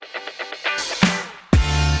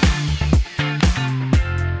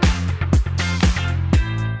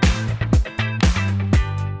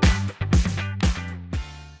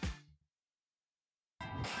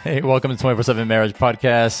Hey, welcome to 24/7 Marriage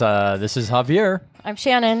Podcast. This is Javier. I'm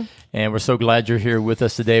Shannon. And we're so glad you're here with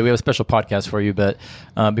us today. We have a special podcast for you, but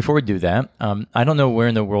before we do that, I don't know where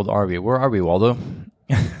in the world are we? Where are we, Waldo?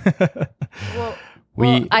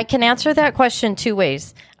 Well, I can answer that question two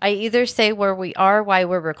ways. I either say where we are while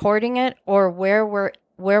we're recording it, or where we're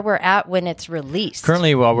at when it's released.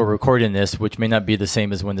 Currently, while we're recording this, which may not be the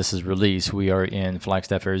same as when this is released, we are in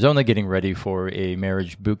Flagstaff, Arizona, getting ready for a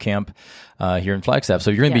marriage boot camp here in Flagstaff. So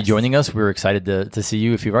you're going to be joining us. We're excited to see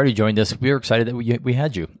you. If you've already joined us, we're excited that we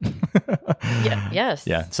had you. Yes.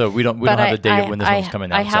 Yeah. So we don't have a date of when this one's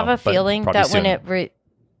coming out. I have a feeling that soon.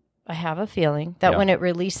 when it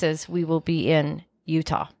releases, we will be in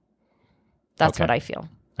Utah. That's what I feel.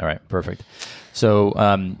 All right, perfect. So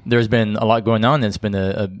there's been a lot going on. It's been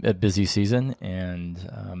a busy season,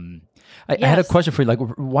 and I had a question for you. Like,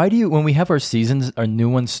 why do you, when we have our seasons, our new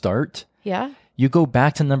ones start? Yeah. You go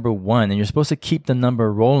back to number one, and you're supposed to keep the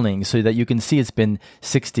number rolling so that you can see it's been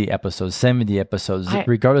 60 episodes, 70 episodes,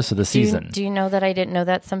 regardless of the season. Do you know that I didn't know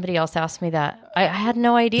that? Somebody else asked me that. I had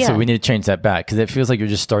no idea. So we need to change that back because it feels like you're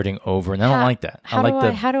just starting over, and I don't like that. How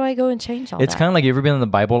do I go and change all that? It's kind of like, you ever been on the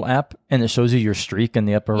Bible app, and it shows you your streak in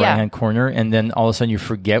the upper right-hand corner, and then all of a sudden you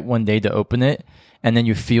forget one day to open it, and then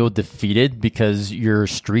you feel defeated because your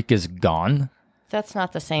streak is gone? That's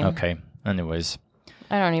not the same. Okay. Anyways.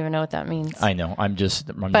 I don't even know what that means. I know. I'm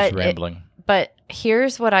just rambling. But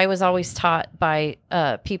here's what I was always taught by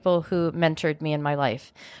people who mentored me in my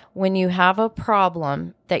life. When you have a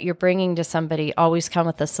problem that you're bringing to somebody, always come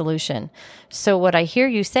with a solution. So what I hear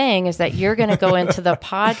you saying is that you're going to go into the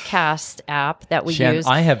podcast app that we use.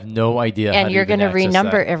 I have no idea. And you're going to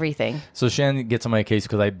renumber everything. So Shannon gets on my case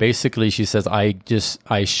because she says I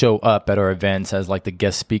show up at our events as like the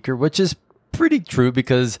guest speaker, which is pretty true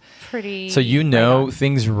because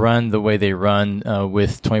things run the way they run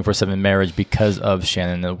with 24/7 Marriage because of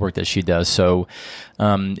Shannon and the work that she does. So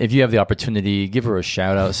if you have the opportunity, give her a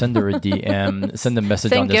shout out, send her a DM, send a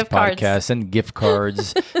message on this podcast, send gift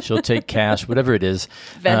cards. She'll take cash, whatever it is.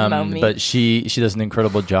 Venmo me. But she does an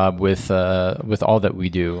incredible job with all that we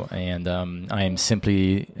do, and I am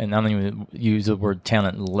simply, and I don't even use the word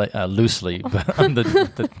talent loosely, but I'm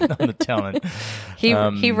the talent.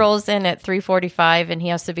 He rolls in at 3:45 and he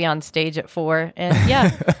has to be on stage at 4.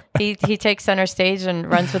 And he takes center stage and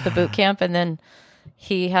runs with the boot camp, and then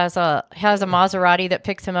he has a Maserati that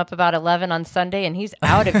picks him up about 11 on Sunday, and he's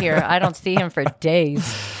out of here. I don't see him for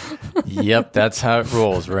days. Yep, that's how it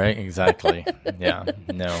rolls, right? Exactly. Yeah,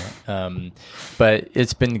 no. But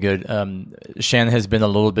it's been good. Shannon has been a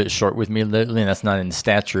little bit short with me lately, and that's not in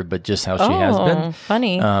stature, but just how she has been.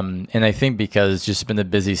 Funny. And I think because it's just been a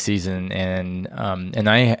busy season, and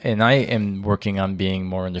I am working on being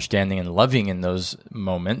more understanding and loving in those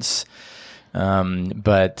moments.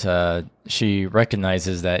 But she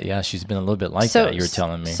recognizes that, she's been a little bit like that, you're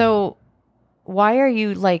telling me. So why are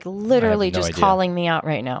you literally just calling me out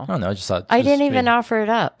right now? Oh, no, I just thought. I didn't even offer it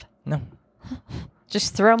up. No.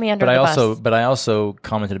 Just throw me under the bus. But I also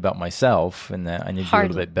commented about myself and that I need to do a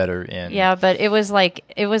little bit better in. Yeah, but it was like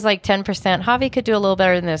 10%. Javi could do a little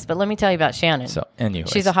better than this, but let me tell you about Shannon. So,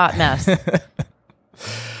 anyways. She's a hot mess.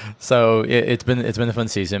 So it's been a fun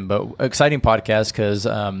season, but exciting podcast because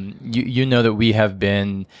you know that we have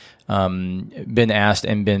been asked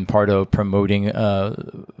and been part of promoting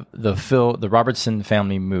the Robertson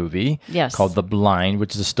family movie called The Blind,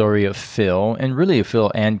 which is a story of Phil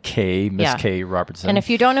and Kay, Miss Kay Robertson. And if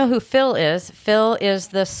you don't know who Phil is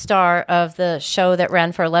the star of the show that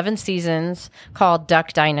ran for 11 seasons called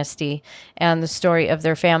Duck Dynasty, and the story of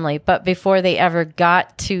their family. But before they ever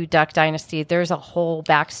got to Duck Dynasty, there's a whole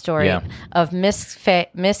backstory of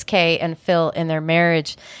Miss Kay and Phil in their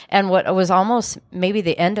marriage, and what was almost maybe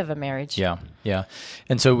the end of a marriage. Yeah.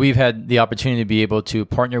 And so we've had the opportunity to be able to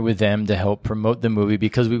partner with them to help promote the movie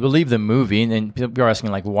because we believe the movie, and people are asking,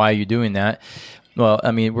 like, why are you doing that? Well,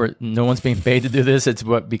 I mean, no one's being paid to do this. It's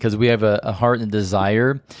because we have a heart and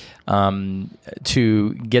desire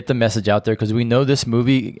to get the message out there, because we know this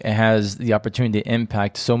movie has the opportunity to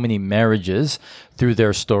impact so many marriages through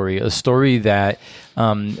their story. A story that,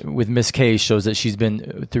 with Miss Kay, shows that she's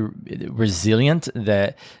been resilient,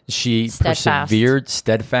 that she persevered,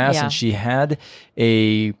 steadfast, and she had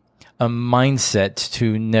a mindset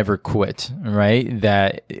to never quit, right?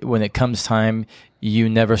 That when it comes time, you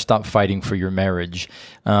never stop fighting for your marriage,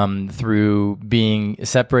 through being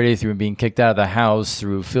separated, through being kicked out of the house,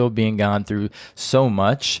 through Phil being gone, through so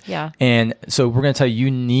much. Yeah. And so we're going to tell you,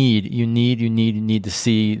 you need to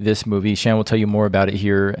see this movie. Shannon will tell you more about it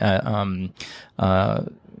here in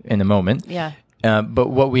a moment. Yeah. But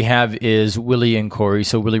what we have is Willie and Korie.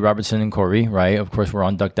 So Willie Robertson and Korie, right? Of course, we're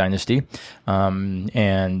on Duck Dynasty.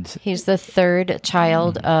 And he's the third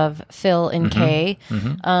child of Phil and Kay.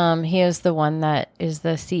 He is the one that is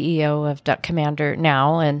the CEO of Duck Commander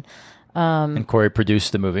now. And Korie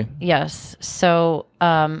produced the movie. Yes. So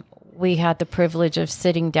we had the privilege of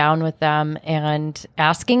sitting down with them and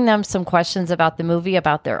asking them some questions about the movie,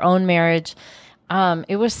 about their own marriage.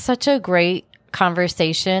 It was such a great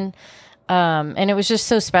conversation. And it was just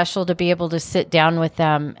so special to be able to sit down with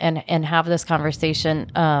them and have this conversation.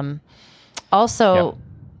 Our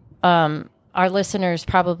listeners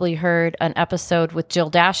probably heard an episode with Jill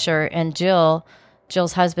Dasher, and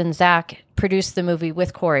Jill's husband, Zach, produced the movie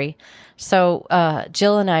with Korie. So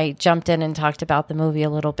Jill and I jumped in and talked about the movie a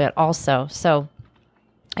little bit also. So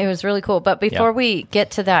it was really cool. But before we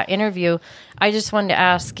get to that interview, I just wanted to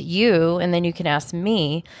ask you, and then you can ask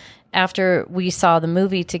me, after we saw the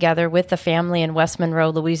movie together with the family in West Monroe,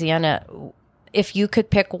 Louisiana, if you could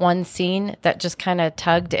pick one scene that just kind of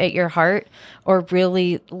tugged at your heart or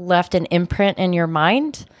really left an imprint in your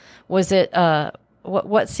mind, was it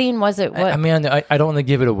what scene was it? I mean, I don't want to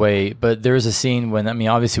give it away, but there is a scene when, I mean,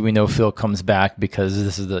 obviously we know Phil comes back because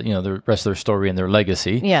this is the rest of their story and their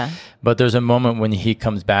legacy. Yeah. But there's a moment when he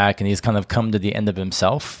comes back and he's kind of come to the end of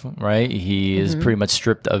himself, right? He is pretty much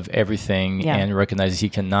stripped of everything and recognizes he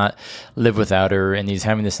cannot live without her, and he's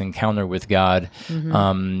having this encounter with God.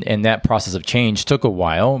 And that process of change took a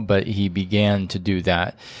while, but he began to do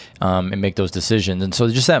that and make those decisions. And so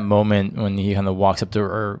just that moment when he kind of walks up to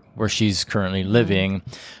her where she's currently living,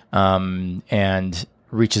 and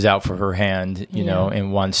reaches out for her hand, you know,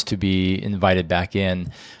 and wants to be invited back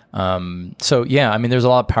in. So yeah, I mean, there's a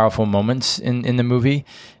lot of powerful moments in the movie,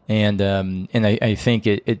 and I think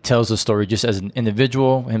it tells the story just as an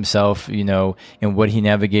individual himself, you know, and what he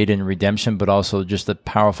navigated in redemption, but also just a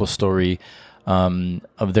powerful story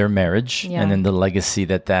of their marriage, and then the legacy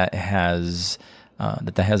that has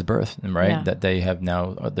birthed, right? That they have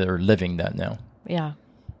now, they're living that now. Yeah.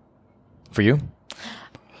 For you?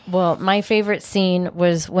 Well, my favorite scene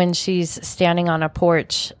was when she's standing on a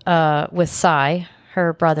porch with Cy,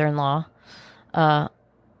 her brother-in-law.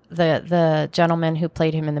 The gentleman who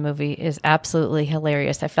played him in the movie is absolutely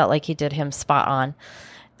hilarious. I felt like he did him spot on.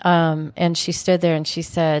 And she stood there and she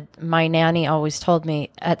said, "My nanny always told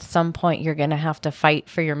me at some point you're going to have to fight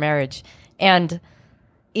for your marriage." And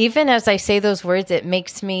even as I say those words, it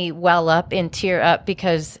makes me well up and tear up,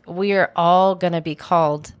 because we are all going to be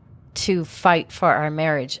called to fight for our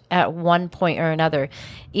marriage at one point or another.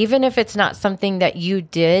 Even if it's not something that you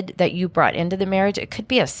did, that you brought into the marriage, it could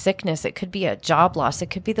be a sickness, it could be a job loss, it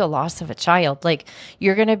could be the loss of a child. Like,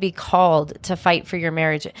 you're going to be called to fight for your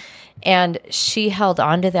marriage. And she held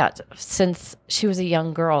on to that since she was a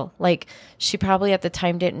young girl. Like, she probably at the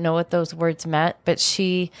time didn't know what those words meant, but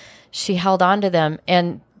she held on to them.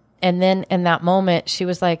 And then in that moment, she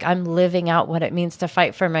was like, I'm living out what it means to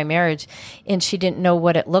fight for my marriage. And she didn't know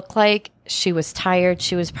what it looked like. She was tired.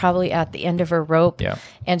 She was probably at the end of her rope. Yeah.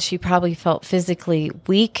 And she probably felt physically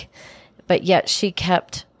weak. But yet she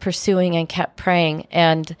kept pursuing and kept praying.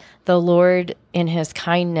 And the Lord, in his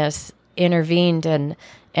kindness, intervened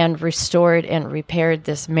and restored and repaired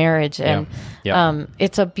this marriage. And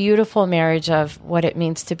it's a beautiful marriage of what it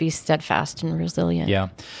means to be steadfast and resilient. Yeah.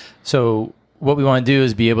 So what we want to do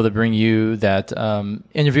is be able to bring you that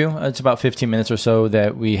interview. It's about 15 minutes or so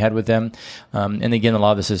that we had with them. And again, a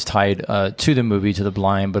lot of this is tied to the movie, to The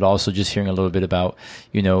Blind, but also just hearing a little bit about,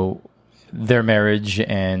 you know, their marriage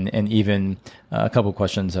and even a couple of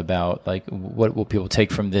questions about, like, what will people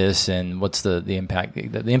take from this and what's the impact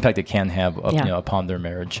it can have you know, upon their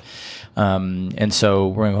marriage. And so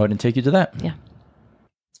we're going to go ahead and take you to that. Yeah.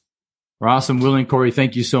 Awesome. Willie and Korie,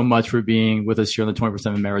 thank you so much for being with us here on the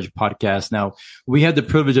 24/7 Marriage Podcast. Now, we had the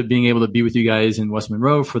privilege of being able to be with you guys in West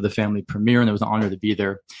Monroe for the family premiere, and it was an honor to be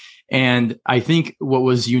there. And I think what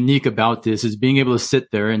was unique about this is being able to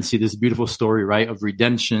sit there and see this beautiful story, right, of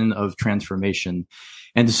redemption, of transformation.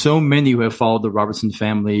 And so many who have followed the Robertson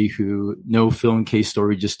family, who know Phil and Kay's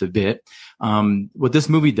story just a bit, what this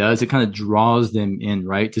movie does, it kind of draws them in,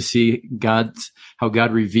 right? To see how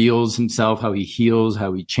God reveals himself, how he heals,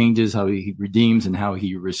 how he changes, how he redeems, and how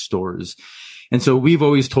he restores. And so we've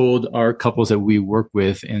always told our couples that we work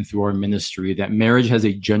with and through our ministry that marriage has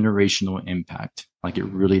a generational impact, like it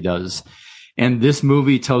really does. And this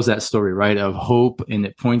movie tells that story, right, of hope, and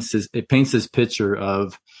it paints this picture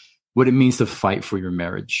of what it means to fight for your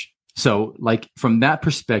marriage. So, like, from that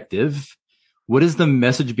perspective, what is the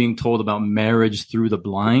message being told about marriage through The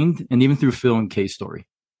Blind and even through Phil and Kay's story?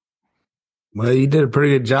 Well, you did a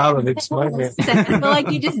pretty good job of explaining it. I feel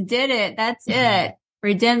like you just did it. That's it.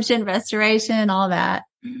 redemption, restoration, all that.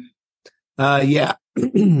 Yeah.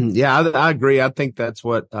 Yeah, I agree. I think that's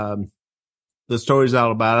what the story's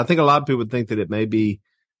all about. I think a lot of people think that it may be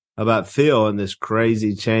about Phil and this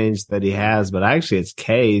crazy change that he has, but actually it's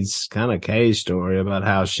Kay's story about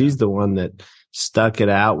how she's the one that stuck it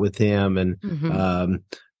out with him and,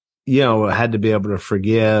 had to be able to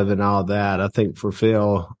forgive and all that. I think for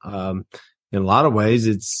Phil, in a lot of ways,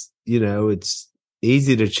 it's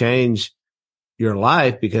easy to change your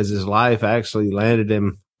life because his life actually landed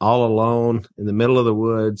him all alone in the middle of the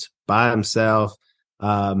woods by himself.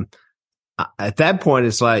 At that point,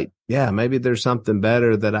 it's like, yeah, maybe there's something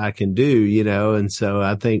better that I can do, and so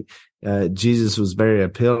I think Jesus was very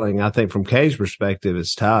appealing. I think from Kay's perspective,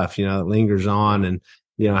 it's tough, it lingers on and,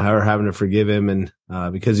 her having to forgive him. And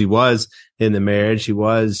because he was in the marriage, he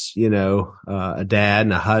was, a dad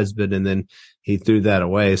and a husband, and then he threw that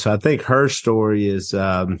away. So I think her story is,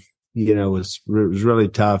 was really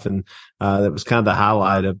tough. And that was kind of the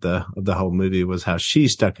highlight of the whole movie was how she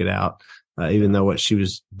stuck it out. Even though what she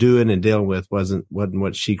was doing and dealing with wasn't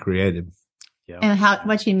what she created. Yeah. And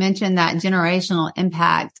what you mentioned, that generational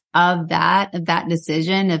impact of that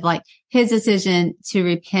decision of like his decision to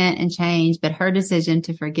repent and change, but her decision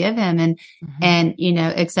to forgive him and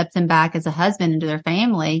accept him back as a husband into their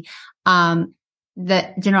family. The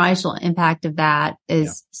generational impact of that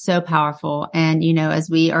is so powerful. And, as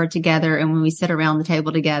we are together and when we sit around the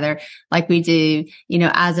table together, like we do,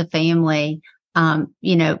 as a family,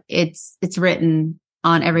 it's written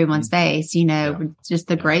on everyone's face, just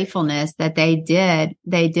the gratefulness that they did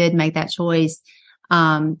make that choice.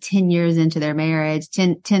 10 years into their marriage,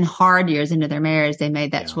 10 hard years into their marriage, they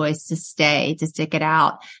made that choice to stick it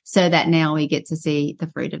out so that now we get to see the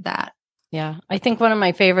fruit of that. Yeah. I think one of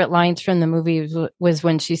my favorite lines from the movie was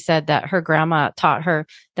when she said that her grandma taught her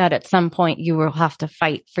that at some point you will have to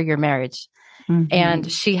fight for your marriage. And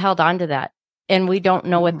she held on to that. And we don't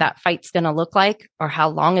know what that fight's going to look like or how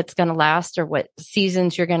long it's going to last or what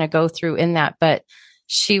seasons you're going to go through in that. But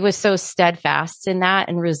she was so steadfast in that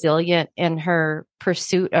and resilient in her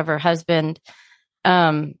pursuit of her husband.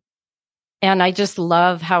 And I just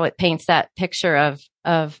love how it paints that picture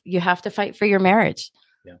of you have to fight for your marriage.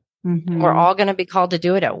 Yeah. We're all going to be called to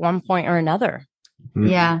do it at one point or another.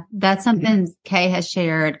 Yeah. That's something Kay has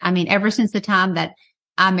shared. I mean, ever since the time that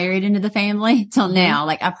I married into the family till now,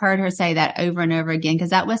 like I've heard her say that over and over again, because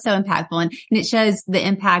that was so impactful. And it shows the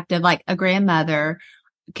impact of like a grandmother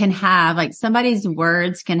can have, like somebody's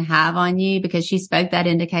words can have on you, because she spoke that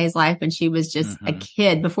into Kay's life when she was just a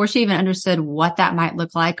kid before she even understood what that might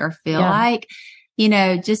look like or feel like,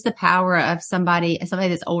 just the power of somebody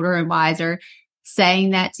that's older and wiser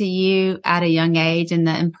saying that to you at a young age and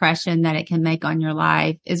the impression that it can make on your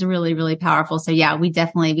life is really, really powerful. So yeah, we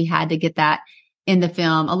had to get that in the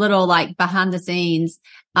film, a little like behind the scenes.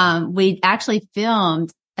 We actually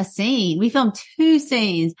filmed a scene. We filmed 2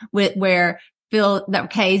 scenes where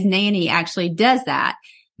Kay's nanny actually does that.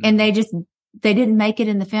 And they didn't make it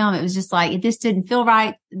in the film. It was just like, it just didn't feel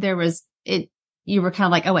right. You were kind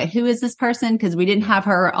of like, oh wait, who is this person? Cause we didn't have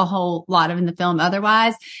her a whole lot of in the film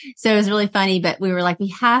otherwise. So it was really funny, but we were like, we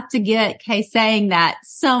have to get Kay saying that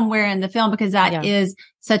somewhere in the film because that is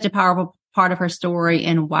such a powerful part of her story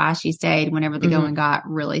and why she stayed whenever the going got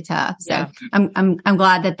really tough. So I'm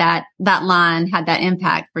glad that line had that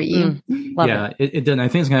impact for you. It did. I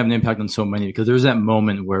think it's gonna have an impact on so many, because there's that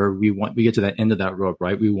moment where we get to that end of that rope,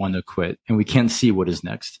 right? We want to quit and we can't see what is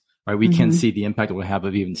next, right? We can't see the impact it will have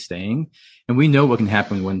of even staying. And we know what can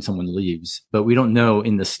happen when someone leaves, but we don't know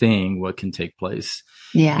in the staying what can take place.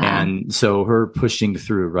 Yeah. And so her pushing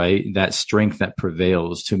through, right? That strength that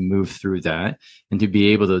prevails to move through that and to be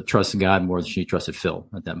able to trust God more than she trusted Phil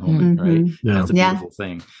at that moment, right? Yeah. That's a beautiful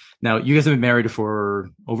thing. Now, you guys have been married for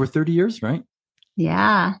over 30 years, right?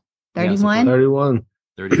 Yeah. 31.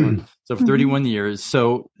 31. So for 31 years.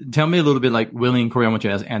 So tell me a little bit, like Willie and Korie, I want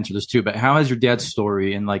you to answer this too, but how has your dad's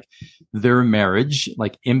story and like their marriage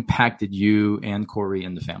like impacted you and Korie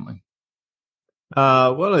and the family?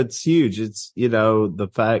 Well, it's huge. It's, the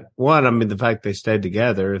fact they stayed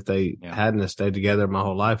together. If they hadn't stayed together, my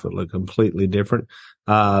whole life would look completely different.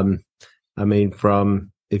 If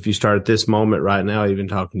you start at this moment right now, even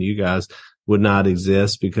talking to you guys would not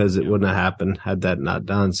exist because it wouldn't have happened had that not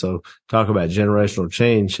done. So talk about generational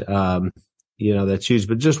change. That's huge,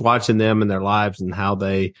 but just watching them and their lives and how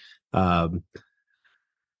they, were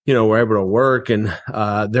able to work and,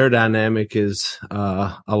 their dynamic is,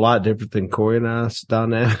 a lot different than Korie and I's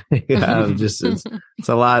dynamic. It's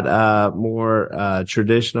a lot, more,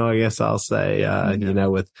 traditional, I guess I'll say,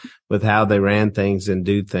 with how they ran things and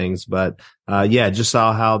do things. But, just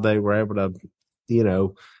saw how they were able to,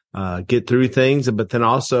 get through things, but then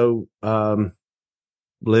also,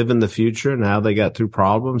 live in the future and how they got through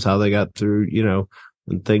problems, how they got through,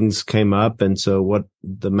 when things came up. And so what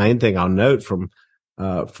the main thing I'll note from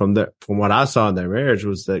what I saw in their marriage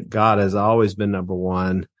was that God has always been number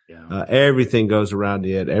one. Yeah. Everything goes around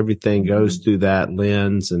it. Everything goes through that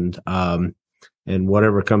lens, and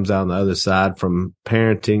whatever comes out on the other side, from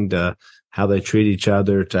parenting to how they treat each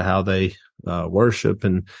other to how they worship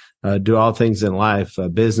and do all things in life,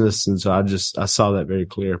 business. And so I saw that very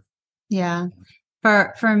clear. Yeah.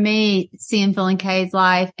 For me, seeing Phil and Kay's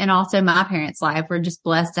life and also my parents' life, we're just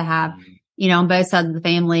blessed to have, on both sides of the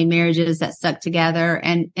family, marriages that stuck together,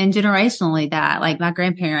 and generationally that, like, my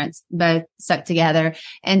grandparents both stuck together.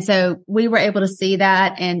 And so we were able to see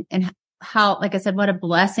that and how, like I said, what a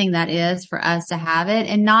blessing that is for us to have it.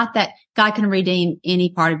 And not that God can redeem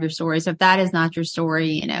any part of your story. So if that is not your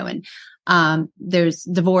story, and there's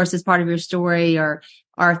divorce as part of your story or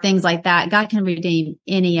things like that, God can redeem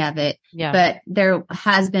any of it. Yeah. But there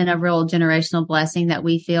has been a real generational blessing that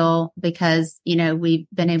we feel because, we've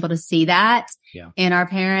been able to see that in our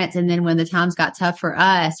parents. And then when the times got tough for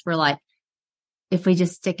us, we're like, if we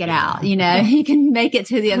just stick it out, you can make it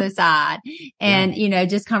to the other side. And,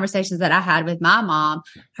 just conversations that I had with my mom,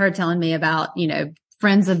 her telling me about,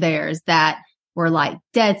 friends of theirs that were like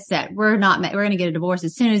dead set. We're going to get a divorce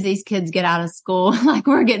as soon as these kids get out of school. Like,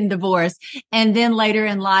 we're getting divorced. And then later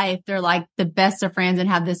in life, they're like the best of friends and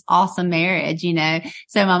have this awesome marriage,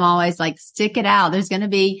 So I'm always like, stick it out. There's going to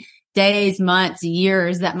be days, months,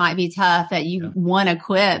 years that might be tough that you want to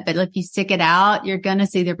quit. But if you stick it out, you're going to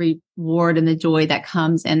see the reward and the joy that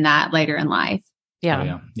comes in that later in life. Yeah. Oh,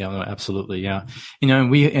 yeah. No, absolutely. Yeah.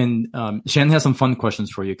 And Shannon has some fun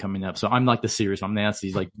questions for you coming up. So I'm like the serious one. I'm going to ask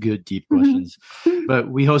these like good, deep questions, but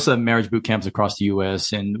we host marriage boot camps across the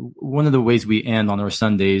U.S. And one of the ways we end on our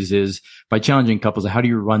Sundays is by challenging couples. How do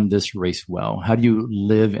you run this race well? How do you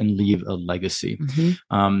live and leave a legacy?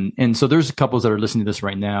 And so there's couples that are listening to this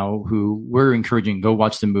right now who we're encouraging, go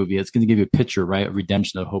watch the movie. It's going to give you a picture, right? Of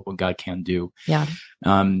redemption, of hope, what God can do. Yeah.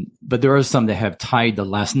 But there are some that have tied the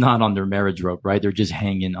last knot on their marriage rope, right? They're just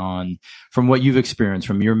hanging on. From what you've experienced,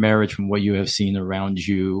 from your marriage, from what you have seen around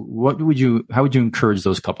you, how would you encourage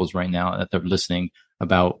those couples right now that they're listening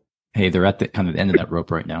about, hey, they're at the kind of the end of that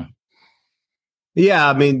rope right now?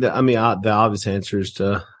 Yeah. The obvious answer is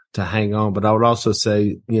to hang on, but I would also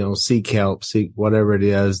say, seek help, seek whatever it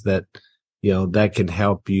is that, that can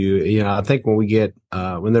help you. I think when we get,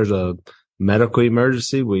 when there's a medical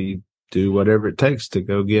emergency, we do whatever it takes to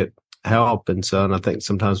go get help. And I think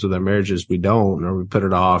sometimes with our marriages, we don't, or we put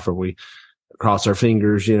it off, or we cross our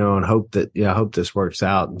fingers, and hope that, I hope this works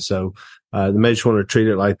out. And so, they may just want to treat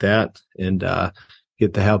it like that and,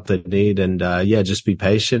 get the help they need. And, just be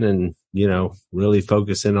patient and, really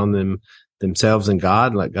focus in on themselves and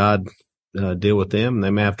God, let God, deal with them. They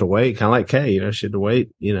may have to wait, kind of like Kay, she had to wait,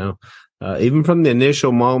 even from the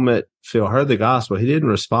initial moment Phil heard the gospel, he didn't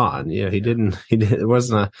respond. He didn't, it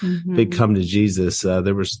wasn't a big come to Jesus.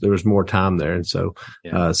 There was more time there. And so,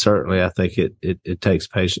 certainly I think it takes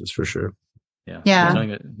patience for sure. Yeah.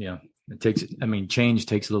 It takes, change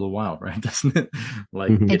takes a little while, right? Doesn't it?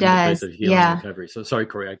 Like it does. Of healing and recovery. So sorry,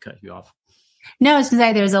 Korie, I cut you off. No, I was going to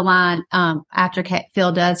say there's a line, after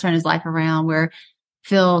Phil does turn his life around where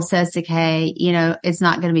Phil says to Kay, it's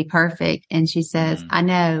not going to be perfect. And she says, I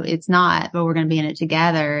know it's not, but we're going to be in it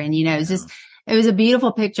together. And, it was a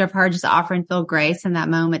beautiful picture of her just offering Phil grace in that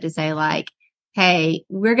moment to say like, hey,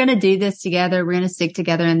 we're going to do this together. We're going to stick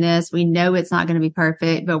together in this. We know it's not going to be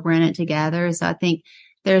perfect, but we're in it together. So I think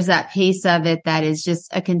there's that piece of it that is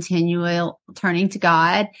just a continual turning to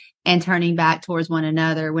God and turning back towards one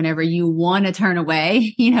another whenever you want to turn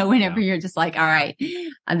away, whenever you're just like, all right,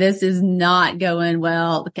 this is not going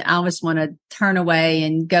well. I just want to turn away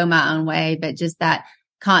and go my own way. But just that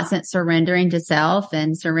constant surrendering to self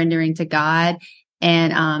and surrendering to God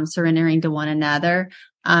and surrendering to one another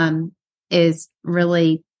is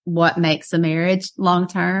really what makes a marriage long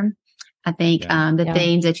term. I think the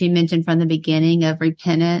themes that you mentioned from the beginning of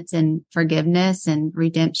repentance and forgiveness and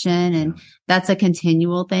redemption, and that's a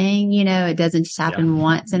continual thing. It doesn't just happen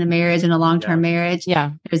once in a marriage, in a long-term marriage.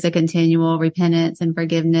 Yeah. There's a continual repentance and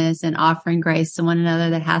forgiveness and offering grace to one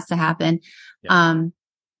another that has to happen. And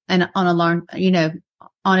on a long,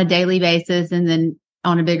 on a daily basis and then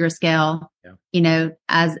on a bigger scale,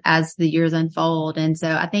 as the years unfold. And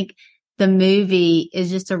so I think the movie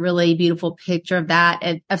is just a really beautiful picture of that,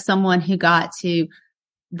 of someone who got to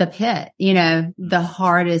the pit, the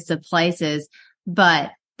hardest of places,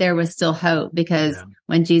 but there was still hope because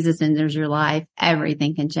when Jesus enters your life,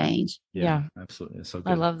 everything can change. Yeah, absolutely. It's so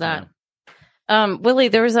good. I love that. Willie,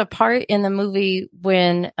 there was a part in the movie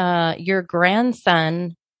when your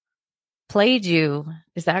grandson played you.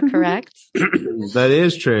 Is that correct? That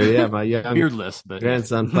is true. Yeah, my young Beardless, but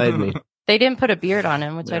grandson played me. They didn't put a beard on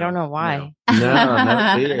him, which I don't know why.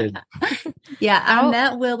 No beard. Yeah, I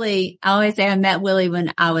met Willie. I always say I met Willie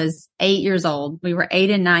when I was 8 years old. We were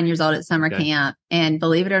 8 and 9 years old at summer camp. And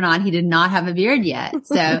believe it or not, he did not have a beard yet.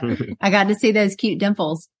 So I got to see those cute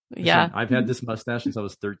dimples. Yeah. I've had this mustache since I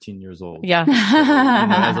was 13 years old. Yeah. So,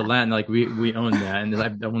 as a Latin, like we own that. And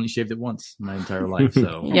I've only shaved it once my entire life.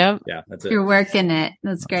 So Yep. yeah, that's it. You're working it.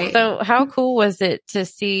 That's great. So how cool was it to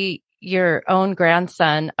see your own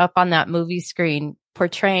grandson up on that movie screen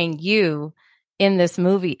portraying you in this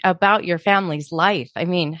movie about your family's life? I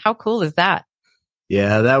mean, how cool is that?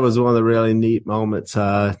 Yeah, that was one of the really neat moments,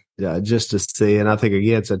 just to see. And I think,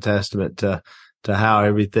 again, it's a testament to how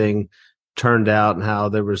everything turned out and how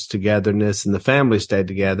there was togetherness and the family stayed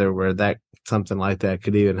together where something like that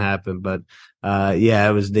could even happen. But, yeah,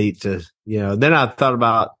 it was neat to, then I thought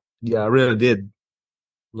about, I really did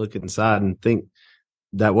look inside and think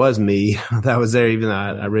that was me that was there, even though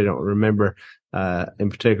I really don't remember, in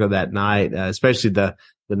particular that night, especially the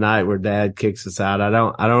night where Dad kicks us out. I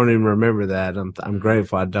don't even remember that. I'm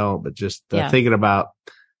grateful I don't, but just thinking about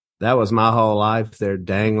that was my whole life there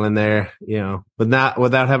dangling there, but not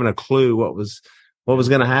without having a clue what was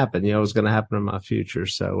going to happen, what was going to happen in my future.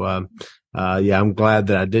 So, yeah, I'm glad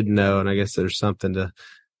that I didn't know. And I guess there's something to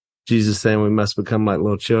Jesus saying we must become like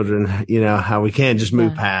little children, how we can't just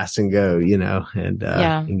move past and go,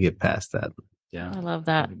 and get past that. Yeah. I love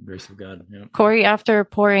that. The grace of God. Yeah. Korie, after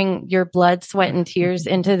pouring your blood, sweat, and tears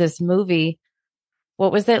into this movie,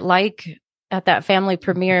 what was it like at that family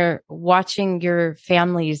premiere, watching your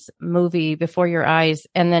family's movie before your eyes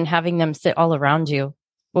and then having them sit all around you?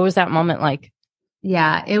 What was that moment like?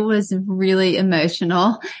 Yeah, it was really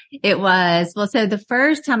emotional. It was, so the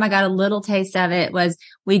first time I got a little taste of it was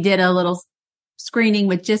we did a little screening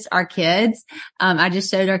with just our kids. I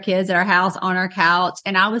just showed our kids at our house on our couch,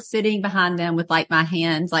 and I was sitting behind them with like my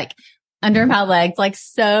hands like under my legs, like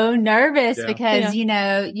so nervous because, you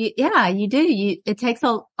do. It takes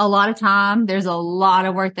a lot of time. There's a lot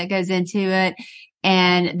of work that goes into it.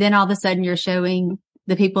 And then all of a sudden you're showing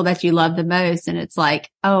the people that you love the most. And it's like,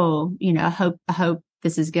 oh, I hope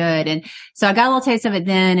this is good. And so I got a little taste of it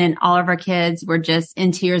then. And all of our kids were just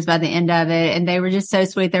in tears by the end of it. And they were just so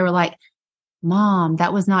sweet. They were like, Mom,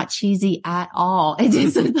 that was not cheesy at all. It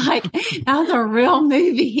just was like, that was a real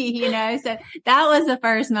movie, So that was the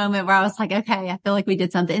first moment where I was like, okay, I feel like we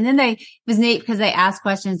did something. And then it was neat because they asked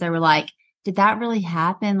questions. They were like, did that really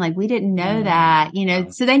happen? Like, we didn't know that,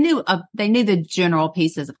 so they knew the general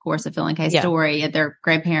pieces, of course, of Phil and Kay's story. And their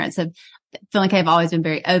grandparents Phil and Kay have always been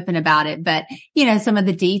very open about it. But, some of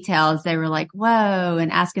the details, they were like, whoa,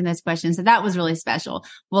 and asking those questions. So that was really special.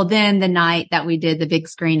 Well, then the night that we did the big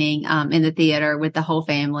screening, in the theater with the whole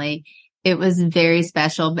family, it was very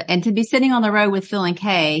special. And to be sitting on the road with Phil and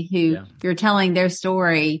Kay, who you're telling their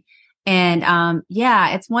story. And,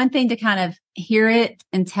 it's one thing to kind of hear it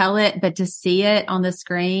and tell it, but to see it on the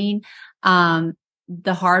screen,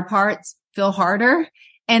 the hard parts feel harder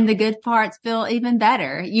and the good parts feel even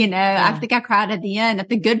better. I think I cried at the end at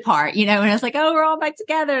the good part, when I was like, oh, we're all back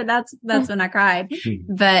together. That's when I cried.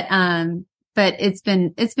 But it's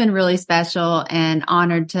been really special and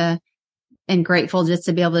honored and grateful just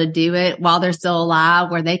to be able to do it while they're still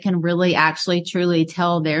alive, where they can really actually truly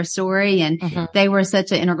tell their story. And they were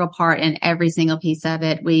such an integral part in every single piece of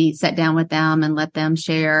it. We sat down with them and let them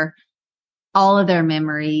share all of their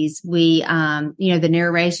memories. We, the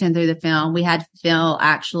narration through the film, we had Phil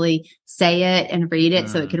actually say it and read it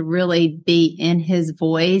so it could really be in his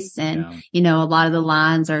voice. And, a lot of the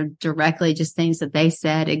lines are directly just things that they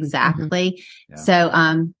said exactly. So,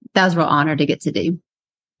 that was a real honor to get to do.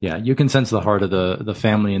 Yeah, you can sense the heart of the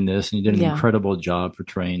family in this, and you did an incredible job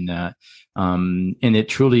portraying that. And it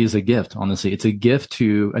truly is a gift, honestly. It's a gift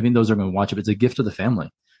to, I think those are going to watch it, but it's a gift to the family,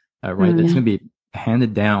 right? It's going to be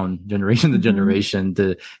handed down generation to generation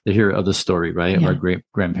to hear of the story, right? Of our great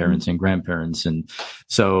grandparents and grandparents. And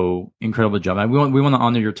so incredible job. We want to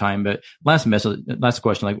honor your time, but last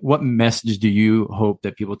question, like what message do you hope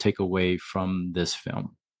that people take away from this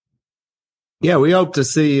film? Yeah, we hope to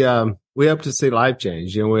see life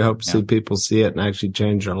change. We hope to see people see it and actually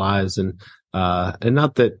change their lives. And not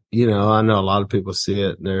that, I know a lot of people see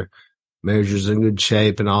it and their marriages in good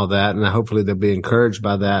shape and all that. And hopefully they'll be encouraged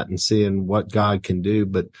by that and seeing what God can do.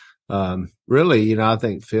 But, really, I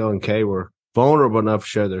think Phil and Kay were vulnerable enough to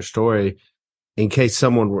share their story in case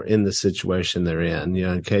someone were in the situation they're in,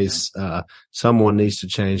 in case, someone needs to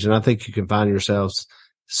change. And I think you can find yourselves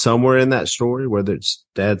somewhere in that story, whether it's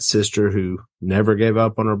dad's sister who never gave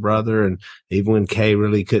up on her brother. And even when Kay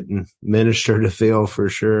really couldn't minister to Phil for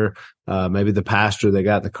sure, maybe the pastor that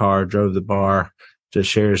got in the car, drove the bar to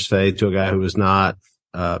share his faith to a guy who was not,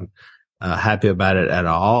 happy about it at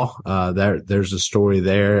all. There's a story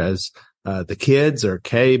there as, the kids or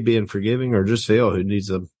Kay being forgiving, or just Phil who needs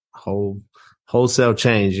a wholesale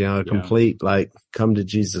change, a complete, like, come to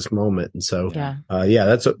Jesus moment. And so,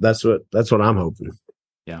 that's what I'm hoping.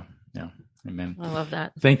 Yeah. Amen. I love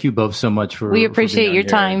that. Thank you both so much for. We appreciate your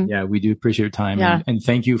time. Yeah, we do appreciate your time. Yeah. And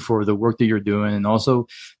thank you for the work that you're doing, and also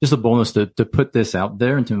just a bonus to put this out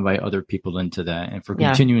there and to invite other people into that, and for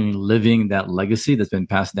continuing living that legacy that's been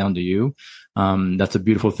passed down to you. That's a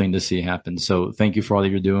beautiful thing to see happen. So thank you for all that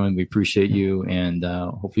you're doing. We appreciate you, and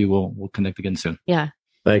hopefully we'll connect again soon. Yeah.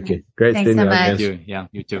 Thank you. Great Thanks seeing so you. much. Thank you. Yeah,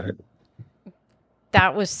 you too.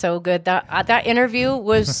 That was so good. That interview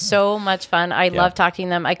was so much fun. I love talking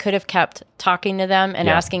to them. I could have kept talking to them and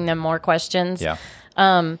asking them more questions. Yeah.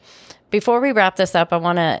 Before we wrap this up, I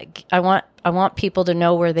want people to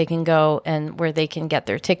know where they can go and where they can get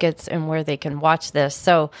their tickets and where they can watch this.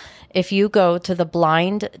 So if you go to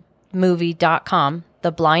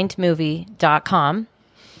theblindmovie.com,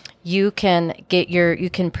 you can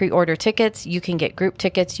pre-order tickets, you can get group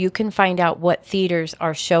tickets, you can find out what theaters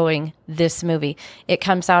are showing this movie. It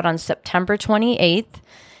comes out on September 28th.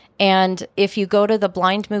 And if you go to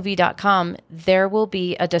theblindmovie.com, there will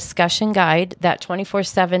be a discussion guide that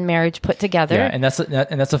 24/7 Marriage put together. Yeah, and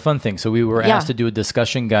that's a fun thing. So we were asked to do a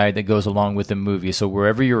discussion guide that goes along with the movie. So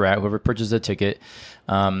wherever you're at, whoever purchases a ticket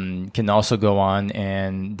can also go on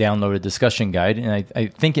and download a discussion guide. And I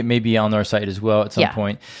think it may be on our site as well at some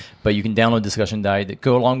point. But you can download a discussion guide that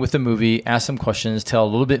go along with the movie, ask some questions, tell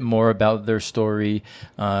a little bit more about their story.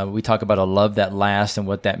 We talk about a love that lasts and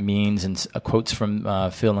what that means, and quotes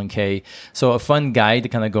from Phil and Kay. So a fun guide to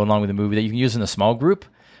kind of go along with the movie that you can use in a small group.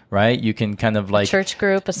 Right? You can kind of like church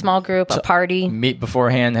group, a small group, a party. Meet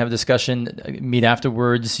beforehand, have a discussion, meet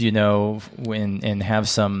afterwards, and have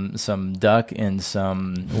some duck and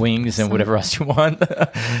some wings and whatever else you want.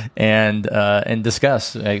 and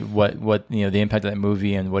discuss what the impact of that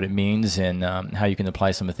movie and what it means, and how you can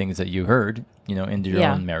apply some of the things that you heard, into your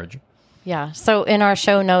own marriage. Yeah. So in our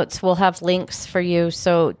show notes, we'll have links for you.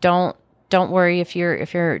 So don't worry if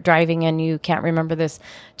you're driving and you can't remember this.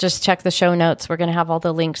 Just check the show notes. We're going to have all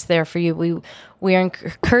the links there for you. We are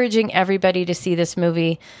encouraging everybody to see this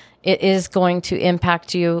movie. It is going to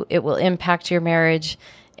impact you. It will impact your marriage,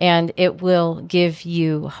 and it will give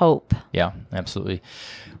you hope. Yeah, absolutely.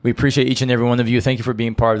 We appreciate each and every one of you. Thank you for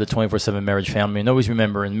being part of the 24/7 Marriage family. And always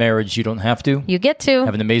remember, in marriage, you don't have to. You get to.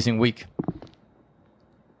 Have an amazing week.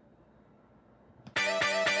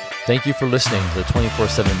 Thank you for listening to the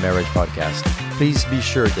 24/7 Marriage Podcast. Please be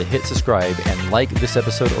sure to hit subscribe and like this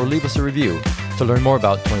episode, or leave us a review. To learn more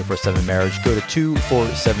about 24/7 Marriage, go to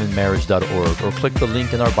 247marriage.org or click the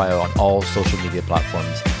link in our bio on all social media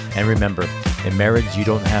platforms. And remember, in marriage, you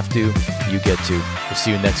don't have to, you get to. We'll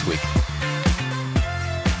see you next week.